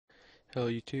Hello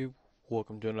YouTube,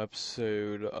 welcome to an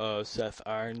episode of Seth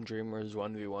IronDreamer's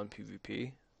 1v1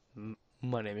 PvP.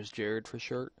 My name is Jared for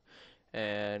short,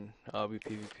 and I'll be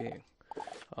PvPing.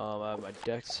 I have my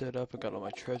deck set up, I got all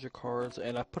my treasure cards,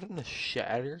 and I put in a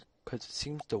shatter because it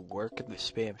seems to work if they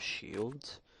spam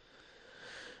shields.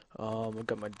 I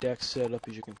got my deck set up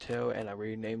as you can tell, and I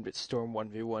renamed it Storm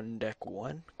 1v1 Deck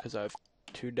 1 because I have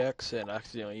two decks and I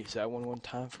accidentally used that one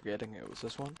time, forgetting it was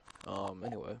this one.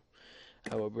 Anyway,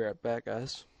 I will be right back,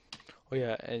 guys. Oh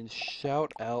yeah, and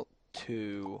shout out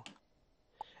to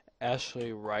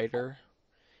Ashley Ryder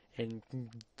and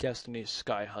Destiny's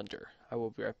Sky Hunter. I will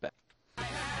be right back.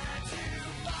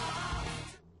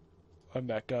 I'm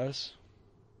back, guys.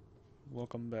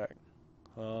 Welcome back.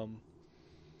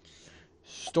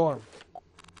 Storm.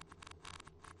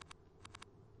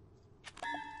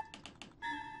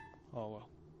 Oh well.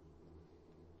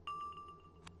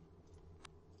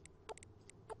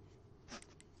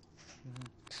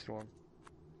 Storm.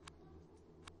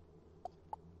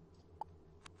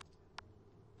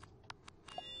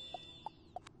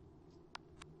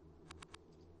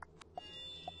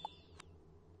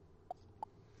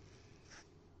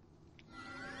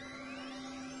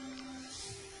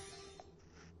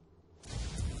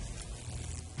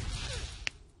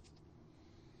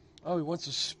 Oh, he wants to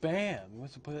spam. He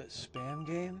wants to play that spam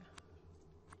game?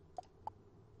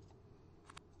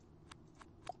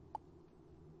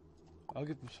 I'll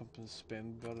give him something to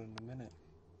spam about in a minute.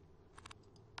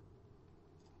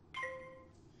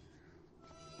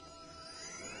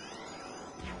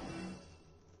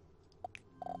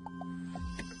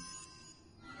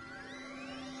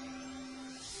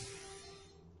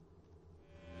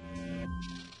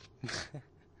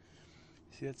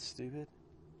 See, that's stupid.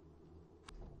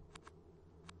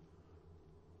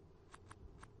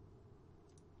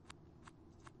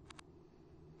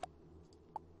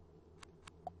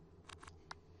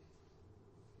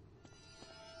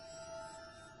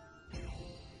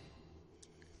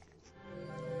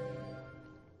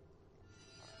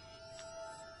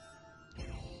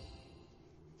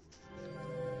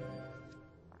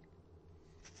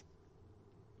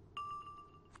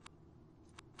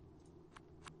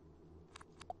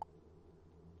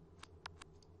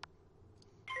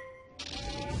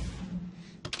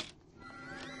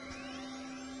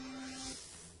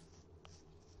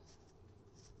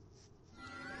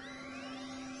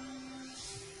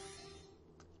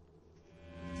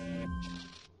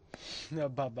 No,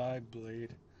 bye-bye, Blade.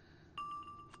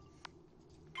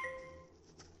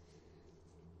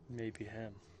 Maybe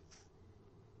him.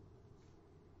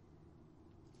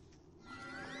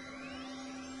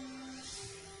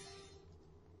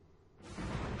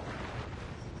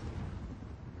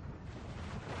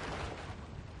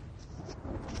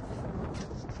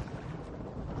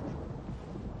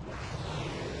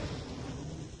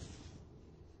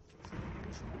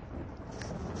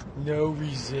 No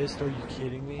resist, are you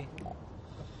kidding me?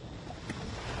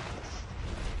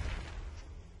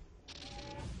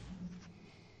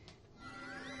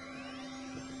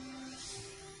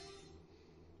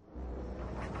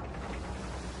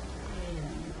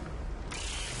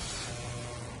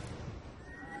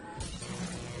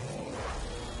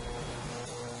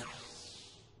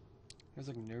 There's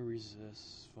like no resist,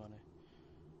 it's funny.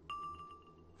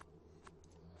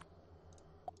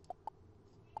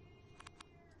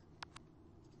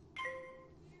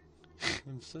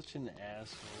 I'm such an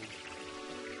asshole.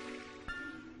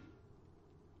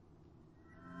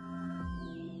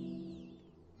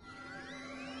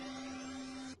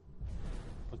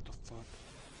 What the fuck?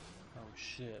 Oh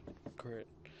shit, crit.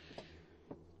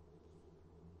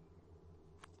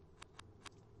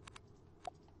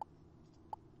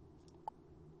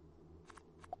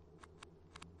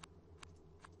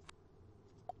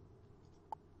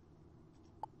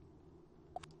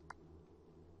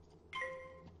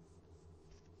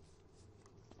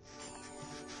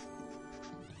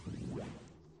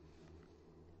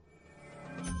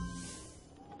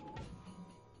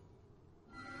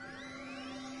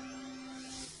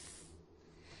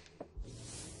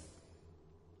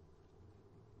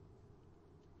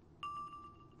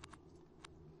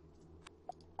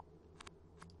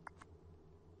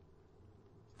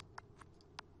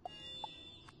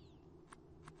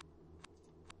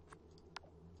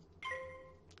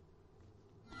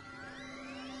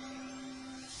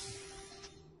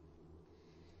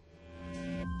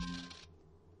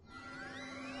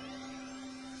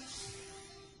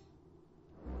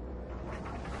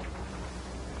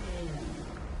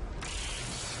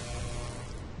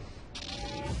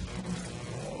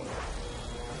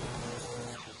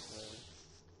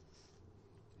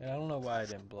 And I don't know why I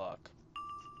didn't block.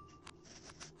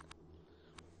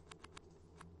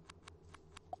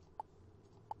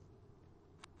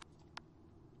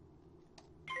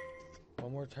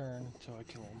 One more turn until I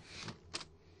kill him.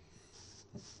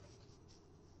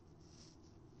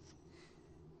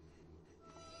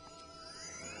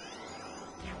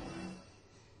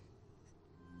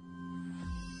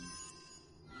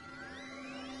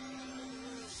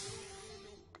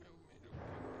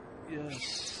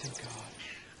 Yes, thank God.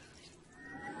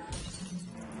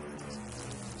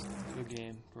 Good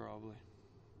game, probably.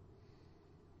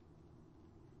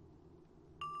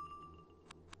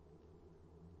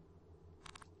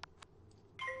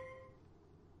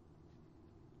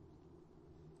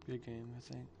 Good game, I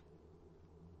think.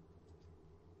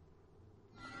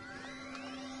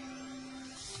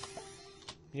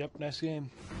 Yep, nice game.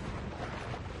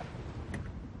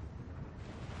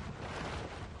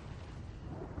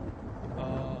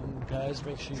 Guys,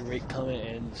 make sure you rate, comment,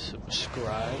 and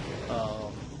subscribe.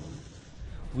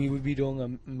 We would be doing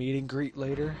a meet and greet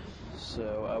later,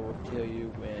 so I will tell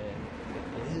you when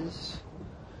it is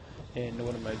in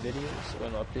one of my videos,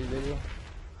 an update video.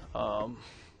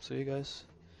 So you guys,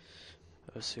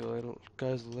 I'll see you later,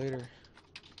 guys, later.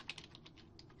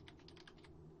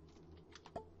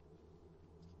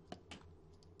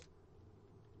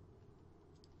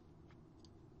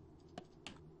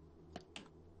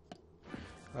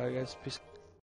 Alright guys, peace.